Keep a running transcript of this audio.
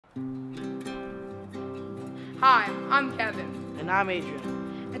Hi, I'm Kevin. And I'm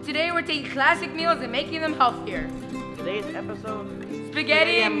Adrian. And today we're taking classic meals and making them healthier. Today's episode is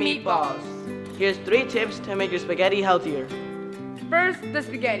Spaghetti and meatballs. Here's 3 tips to make your spaghetti healthier. First, the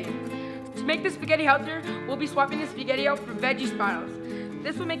spaghetti. To make the spaghetti healthier, we'll be swapping the spaghetti out for veggie styles.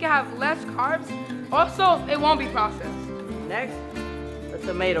 This will make it have less carbs. Also, it won't be processed. Next, the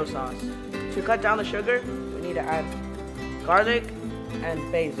tomato sauce. To cut down the sugar, we need to add garlic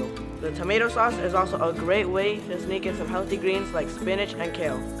and basil. The tomato sauce is also a great way to sneak in some healthy greens like spinach and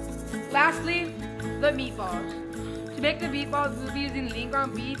kale. Lastly, the meatballs. To make the meatballs, we'll be using lean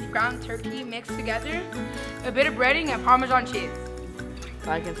ground beef, ground turkey mixed together, a bit of breading, and Parmesan cheese.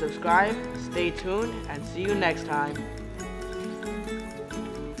 Like and subscribe, stay tuned, and see you next time.